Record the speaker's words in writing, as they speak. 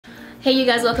Hey you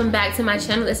guys, welcome back to my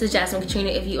channel. This is Jasmine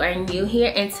Katrina if you are new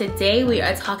here, and today we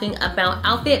are talking about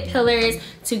outfit pillars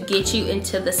to get you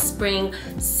into the spring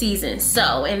season.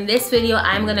 So in this video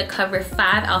I'm going to cover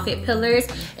 5 outfit pillars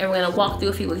and we're going to walk through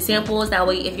a few examples. That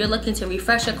way if you're looking to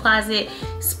refresh your closet,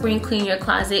 spring clean your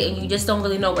closet, and you just don't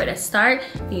really know where to start,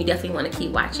 then you definitely want to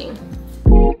keep watching.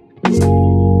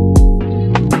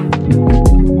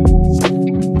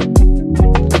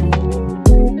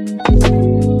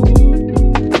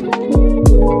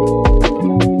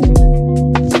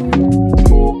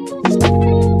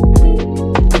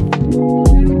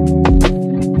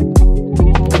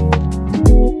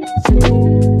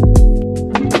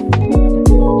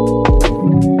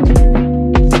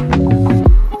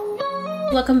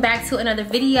 Welcome back to another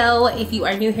video. If you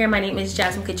are new here, my name is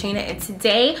Jasmine Katrina, and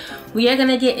today we are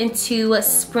gonna get into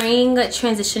spring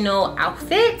transitional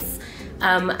outfits.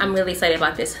 I'm really excited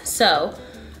about this, so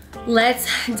let's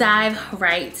dive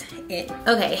right in.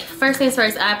 Okay, first things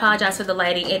first, I apologize for the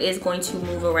lighting. It is going to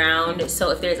move around,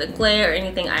 so if there's a glare or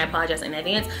anything, I apologize in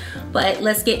advance. But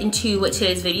let's get into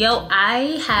today's video.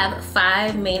 I have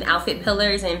 5 main outfit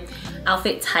pillars and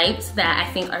outfit types that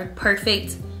I think are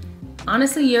perfect,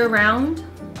 honestly, year-round.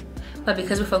 But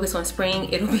because we're focused on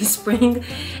spring, it'll be spring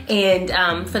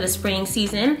and for the spring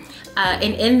season.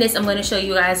 And in this, I'm going to show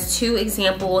you guys 2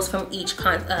 examples from each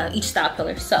style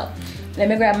pillar. So let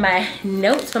me grab my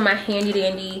notes from my handy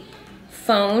dandy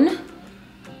phone,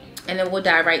 and then we'll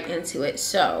dive right into it.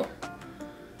 So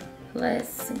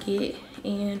let's get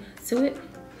into it.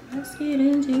 Let's get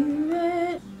into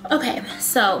it. Okay,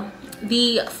 so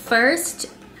the first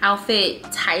outfit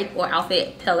type or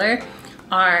outfit pillar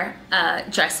are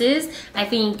dresses. I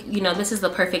think, you know, this is the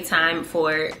perfect time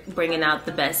for bringing out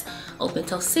the best open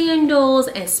toe sandals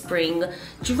and spring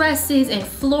dresses and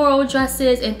floral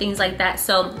dresses and things like that.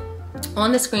 So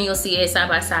on the screen you'll see it side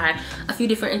by side, a few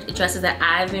different dresses that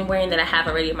I've been wearing that I have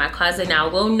already in my closet. Now I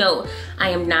will note, I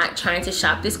am not trying to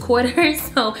shop this quarter,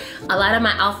 so a lot of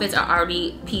my outfits are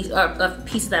already pieces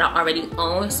that I already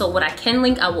own. So what I can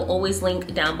link, I will always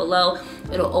link down below.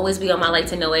 It'll always be on my like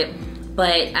to know it.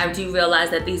 But I do realize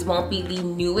that these won't be the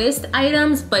newest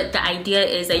items, but the idea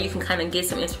is that you can kind of get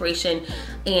some inspiration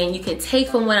and you can take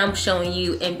from what I'm showing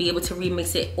you and be able to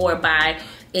remix it or buy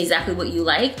exactly what you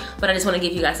like. But I just want to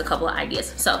give you guys a couple of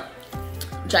ideas. So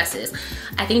dresses.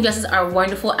 I think dresses are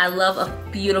wonderful. I love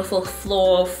a beautiful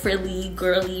floral, frilly,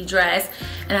 girly dress.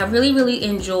 And I really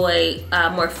enjoy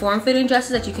more form-fitting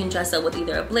dresses that you can dress up with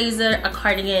either a blazer, a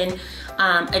cardigan,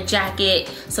 a jacket,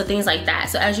 so things like that.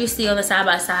 So as you see on the side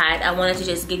by side, I wanted to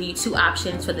just give you 2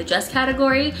 options for the dress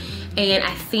category. And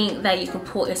I think that you can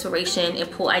pull inspiration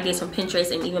and pull ideas from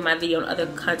Pinterest and even my video and other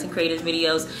content creators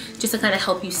videos just to kind of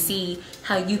help you see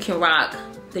how you can rock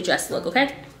the dress look,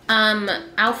 okay?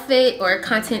 Outfit or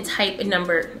content type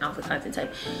number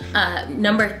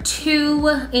 2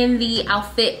 in the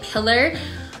outfit pillar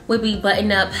would be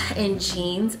button up and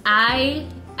jeans. I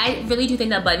really do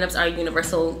think that button-ups are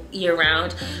universal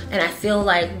year-round, and I feel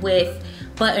like with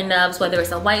button-ups, whether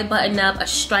it's a white button-up, a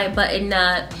striped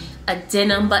button-up, a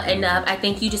denim button-up, I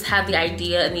think you just have the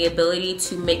idea and the ability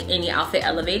to make any outfit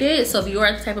elevated. So if you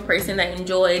are the type of person that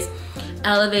enjoys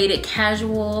elevated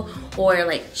casual or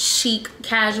like chic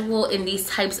casual in these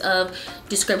types of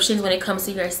descriptions when it comes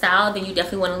to your style, then you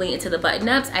definitely want to lean into the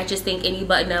button-ups. I just think any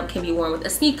button-up can be worn with a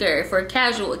sneaker. For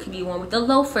casual, it can be worn with a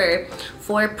loafer.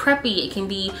 For preppy, it can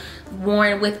be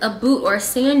worn with a boot or a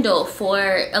sandal.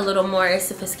 For a little more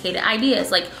sophisticated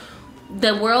ideas, like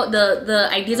the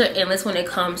ideas are endless when it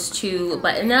comes to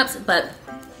button-ups, but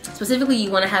specifically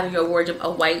you want to have in your wardrobe a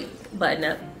white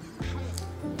button-up.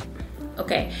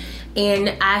 Okay.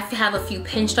 And I have a few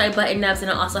pinstripe button-ups,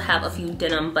 and I also have a few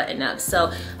denim button-ups.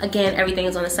 So again, everything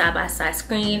is on the side-by-side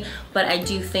screen, but I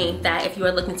do think that if you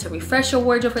are looking to refresh your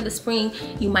wardrobe for the spring,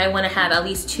 you might want to have at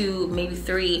least 2, maybe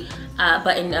 3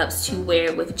 button-ups to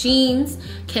wear with jeans.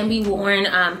 Can be worn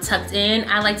tucked in.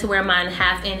 I like to wear mine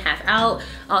half in, half out.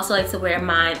 I also like to wear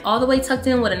mine all the way tucked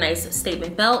in with a nice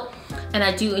statement belt. And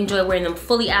I do enjoy wearing them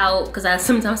fully out because I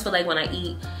sometimes feel like when I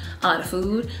eat a lot of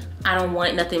food, I don't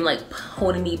want nothing like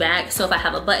holding me back. So if I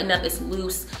have a button up, it's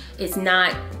loose, it's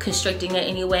not constricting in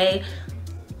any way,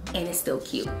 and it's still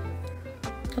cute.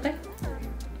 Okay,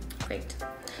 great.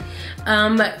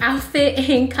 Outfit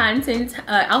and content,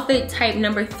 outfit type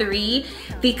number 3,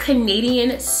 the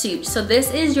Canadian suit. So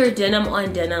this is your denim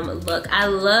on denim look. I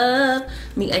love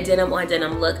me a denim on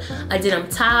denim look. A denim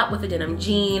top with a denim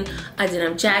jean, a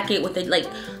denim jacket with a, like,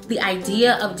 the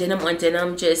idea of denim on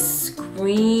denim just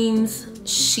screams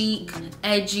chic,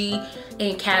 edgy,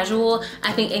 and casual.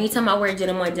 I think anytime I wear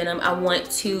denim on denim, I want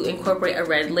to incorporate a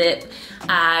red lip.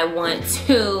 I want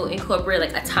to incorporate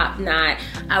like a top knot.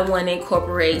 I want to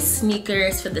incorporate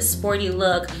sneakers for the sporty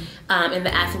look and the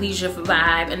athleisure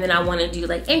vibe. And then I want to do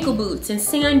like ankle boots and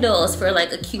sandals for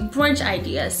like a cute brunch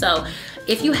idea. So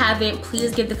if you haven't,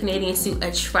 please give the Canadian suit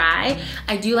a try.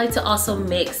 I do like to also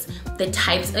mix the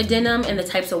types of denim and the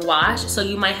types of wash. So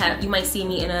you might see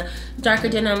me in a darker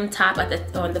denim top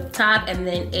on the top and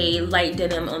then a light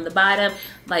denim on the bottom,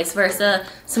 vice versa.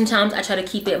 Sometimes I try to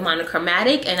keep it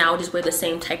monochromatic and I'll just wear the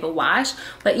same type of wash.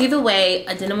 But either way,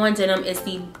 a denim on denim is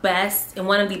the best and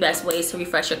one of the best ways to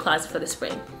refresh your closet for the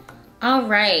spring. All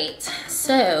right,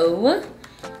 so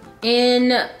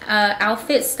in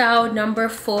outfit style number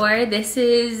 4, this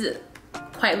is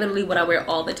quite literally what I wear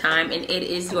all the time, and it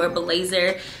is your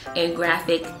blazer and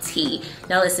graphic tee.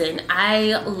 Now listen,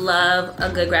 I love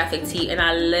a good graphic tee and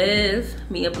I love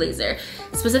me a blazer.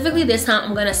 Specifically this time,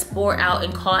 I'm gonna sport out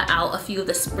and call out a few of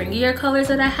the springier colors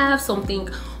that I have. So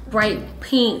think bright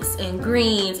pinks and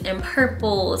greens and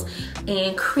purples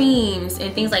and creams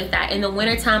and things like that. In the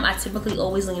wintertime, I typically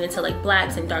always lean into like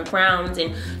blacks and dark browns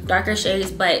and darker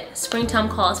shades, but springtime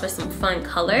calls for some fun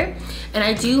color. And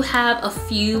I do have a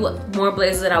few more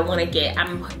blazers that I want to get.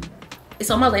 It's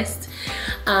on my list.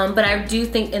 But I do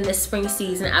think in this spring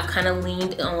season, I've kind of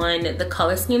leaned on the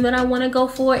color scheme that I want to go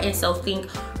for. And so think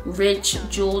rich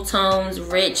jewel tones,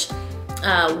 rich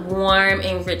warm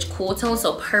and rich cool tones,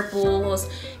 so purples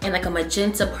and like a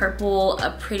magenta purple,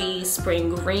 a pretty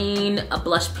spring green, a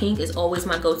blush pink is always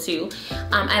my go-to.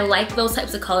 I like those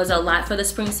types of colors a lot for the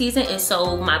spring season, and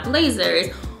so my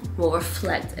blazers will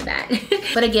reflect that.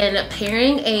 But again,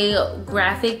 pairing a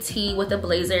graphic tee with a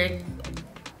blazer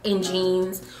in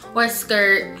jeans or a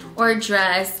skirt or a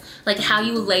dress, like how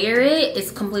you layer it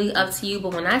is completely up to you.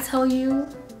 But when I tell you,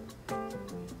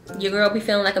 your girl be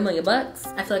feeling like $1 million,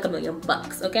 I feel like $1 million,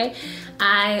 okay?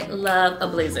 I love a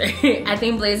blazer. I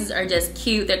think blazers are just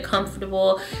cute, they're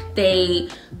comfortable, they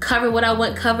cover what I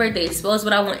want covered, they expose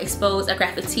what I want exposed. A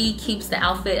graphic tee keeps the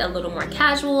outfit a little more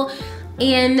casual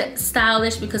and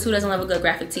stylish, because who doesn't love a good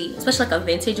graphic tee? Especially like a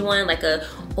vintage one, like a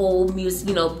old music,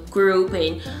 you know, group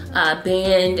and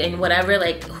band and whatever,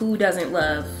 like who doesn't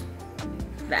love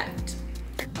that?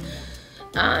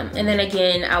 And then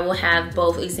again, I will have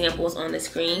both examples on the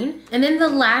screen. And then the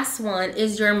last one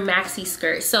is your maxi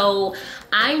skirt. So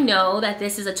I know that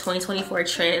this is a 2024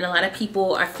 trend and a lot of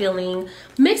people are feeling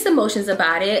mixed emotions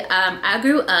about it. I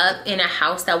grew up in a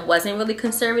house that wasn't really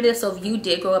conservative. So if you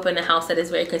did grow up in a house that is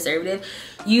very conservative,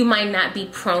 you might not be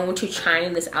prone to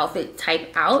trying this outfit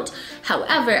type out.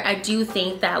 However, I do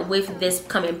think that with this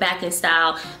coming back in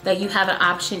style, that you have an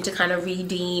option to kind of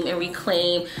redeem and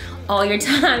reclaim all your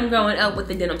time growing up with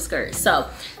the denim skirts. So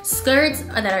skirts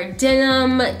that are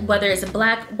denim, whether it's a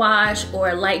black wash or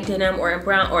a light denim or a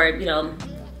brown or, you know,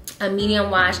 a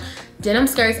medium wash, denim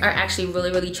skirts are actually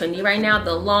really, really trendy right now.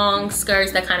 The long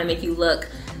skirts that kind of make you look,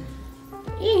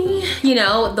 you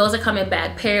know, those are coming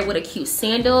back. Pair it with a cute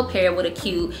sandal, pair it with a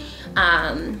cute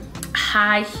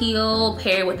high heel,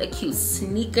 pair it with a cute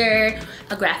sneaker,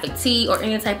 a graphic tee, or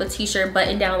any type of t-shirt,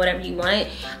 button down, whatever you want.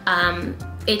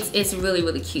 It's really,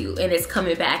 really cute and it's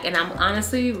coming back, and I'm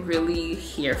honestly really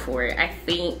here for it. I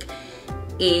think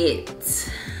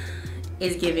it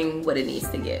is giving what it needs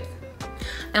to give.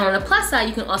 And on the plus side,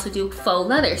 you can also do faux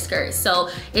leather skirts. So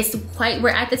we're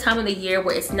at the time of the year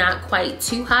where it's not quite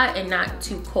too hot and not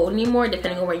too cold anymore,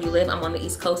 depending on where you live. I'm on the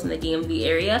East Coast in the DMV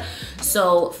area.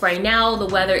 So for right now, the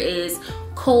weather is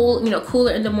cold, you know,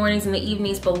 cooler in the mornings and the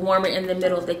evenings, but warmer in the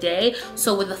middle of the day.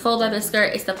 So with the faux leather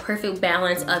skirt, it's the perfect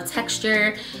balance of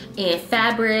texture and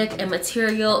fabric and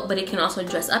material, but it can also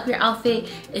dress up your outfit.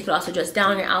 It can also dress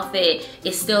down your outfit.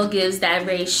 It still gives that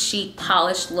very chic,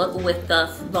 polished look with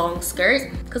the long skirt,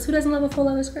 because who doesn't love a faux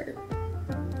leather skirt?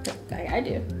 I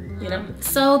do. You know,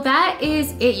 so that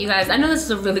is it, you guys. I know this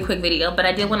is a really quick video, but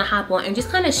I did want to hop on and just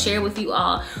kind of share with you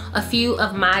all a few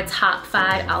of my top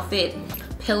 5 outfit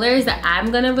pillars that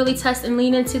I'm gonna really test and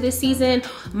lean into this season.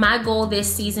 My goal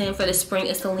this season for the spring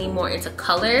is to lean more into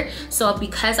color. So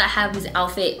because I have these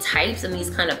outfit types and these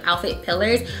kind of outfit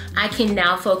pillars, I can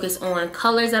now focus on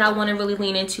colors that I want to really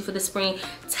lean into for the spring,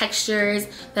 textures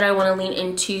that I want to lean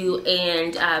into,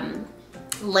 and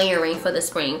layering for the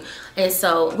spring. And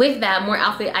so with that, more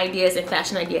outfit ideas and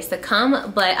fashion ideas to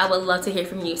come, but I would love to hear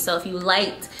from you. So if you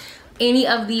liked any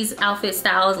of these outfit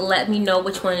styles, let me know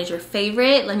which one is your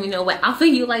favorite. Let me know what outfit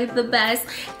you like the best.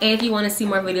 And if you want to see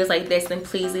more videos like this, then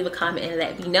please leave a comment and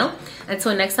let me know.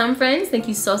 Until next time, friends, thank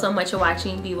you so much for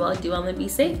watching. Be well, do well, and be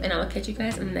safe. And I will catch you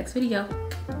guys in the next video.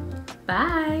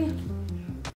 Bye.